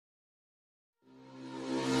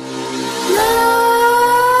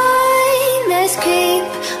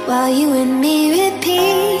while you and me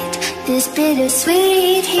repeat. This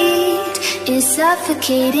bittersweet heat is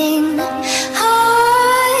suffocating.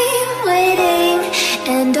 I'm waiting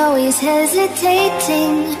and always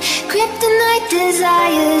hesitating. Kryptonite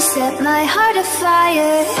desires set my heart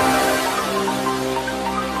afire.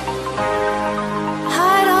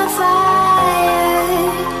 Heart on fire.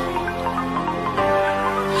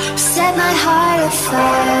 Set my heart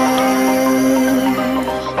afire.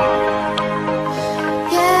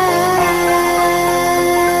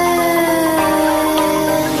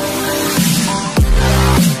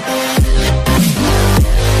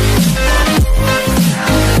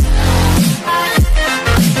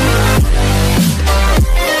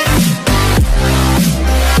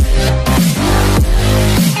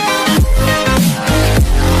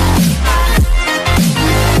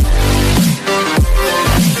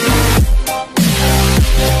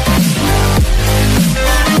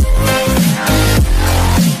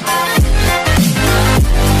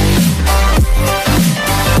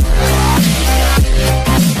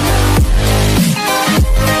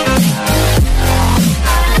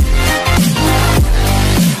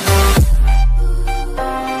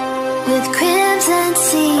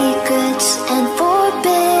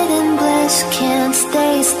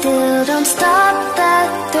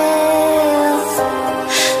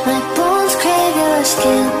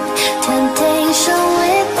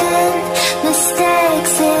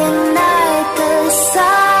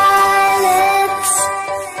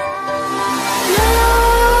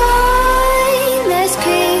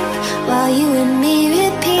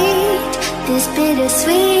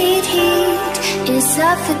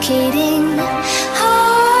 Suffocating.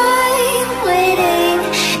 I'm waiting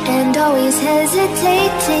and always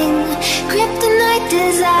hesitating. Kryptonite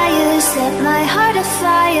desires set my heart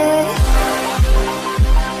afire.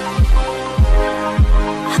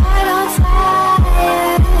 Heart on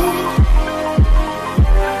fire.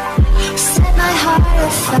 Set my heart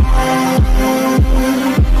afire.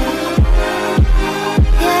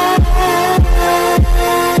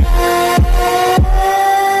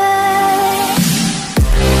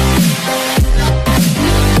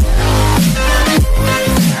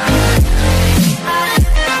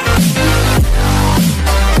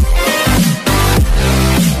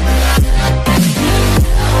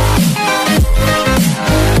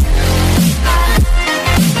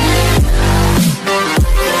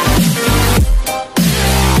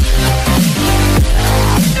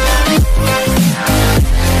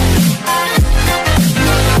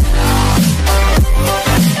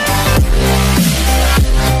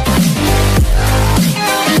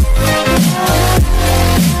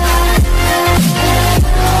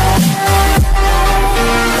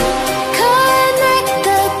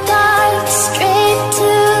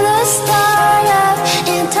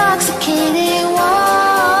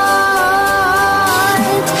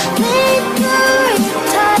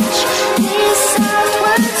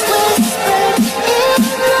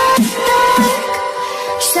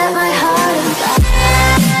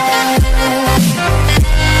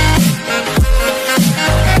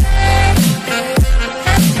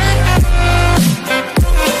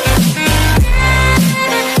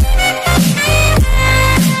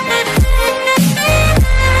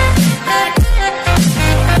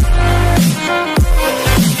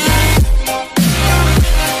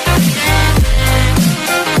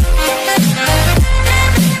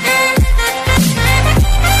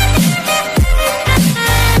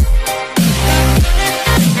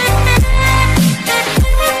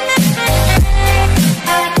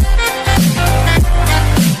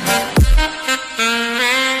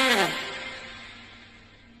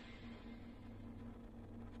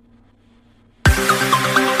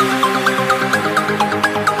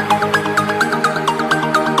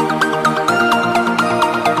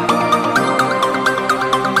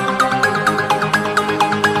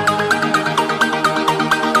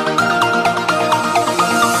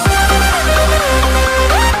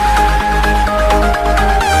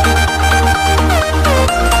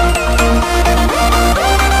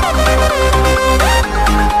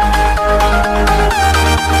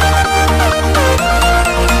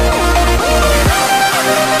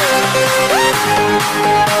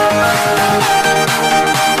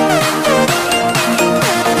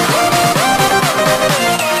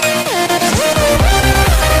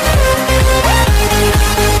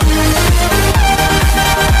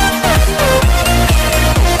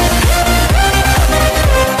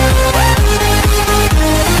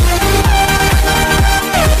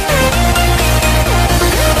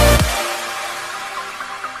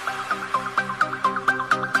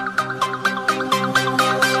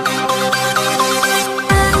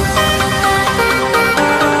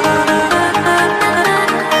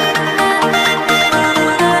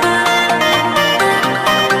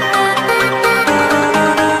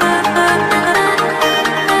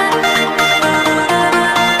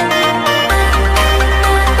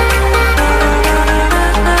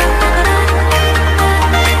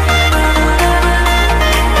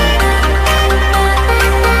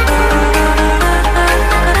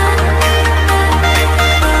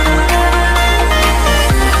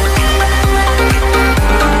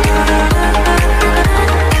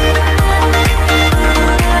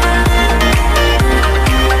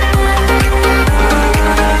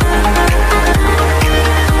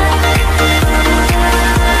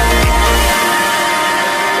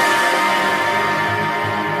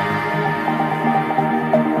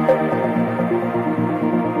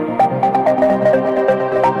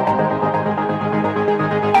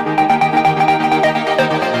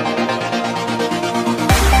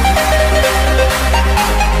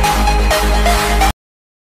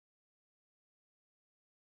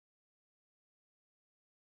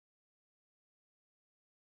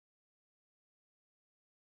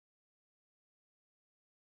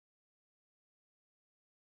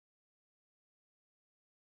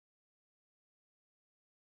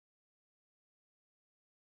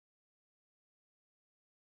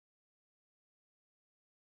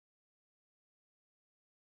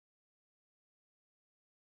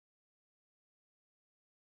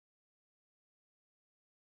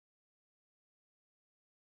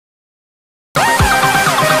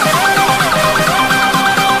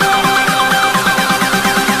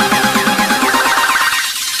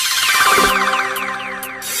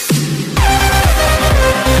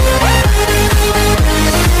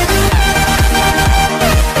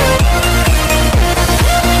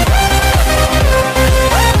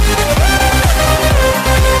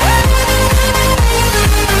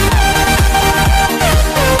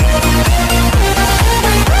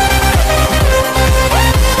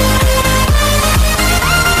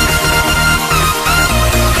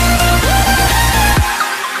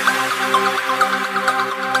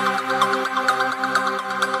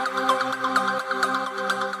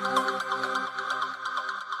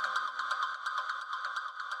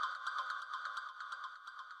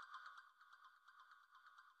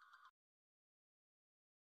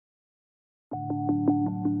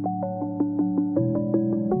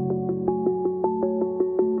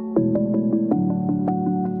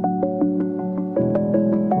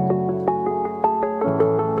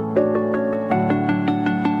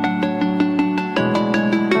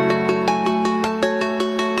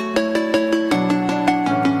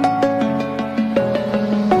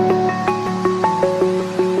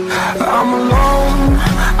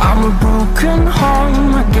 broken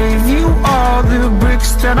home. I gave you all the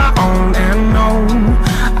bricks that I own and know.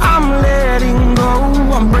 I'm letting go,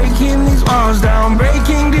 I'm breaking these walls down,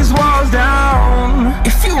 breaking these walls down.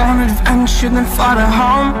 If you want adventure, then fly to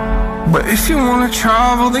home. But if you wanna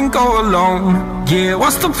travel, then go alone. Yeah,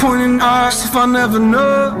 what's the point in us if I never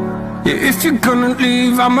know? Yeah, if you're gonna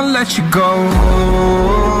leave, I'ma let you go.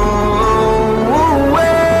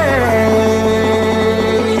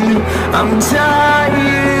 I'm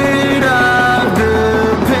tired of the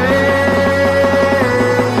pain.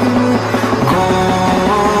 Go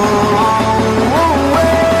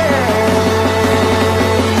away.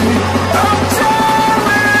 I'm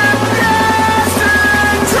tired of yesterday.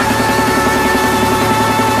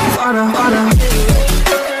 Harder, harder.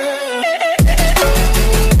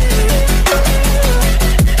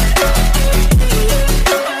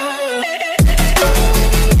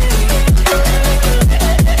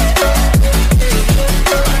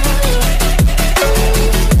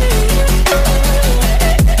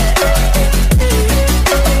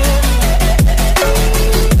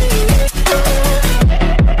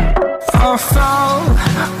 I fell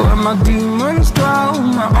where my demons dwell,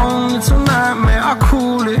 my own little nightmare, I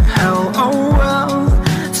call it hell. Oh well,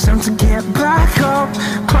 it's time to get back up,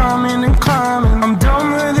 climbing and climbing. I'm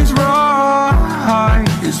done with this ride,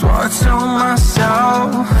 is what I tell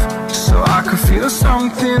myself, so I could feel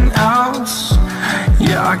something else.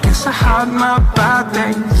 Yeah, I guess I had my bad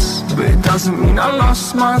days, but it doesn't mean I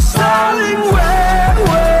lost my style. Darling, where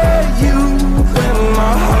were you when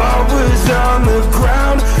my heart was on the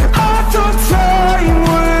ground? I thought time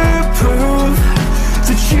would prove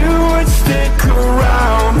that you would stick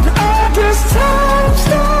around.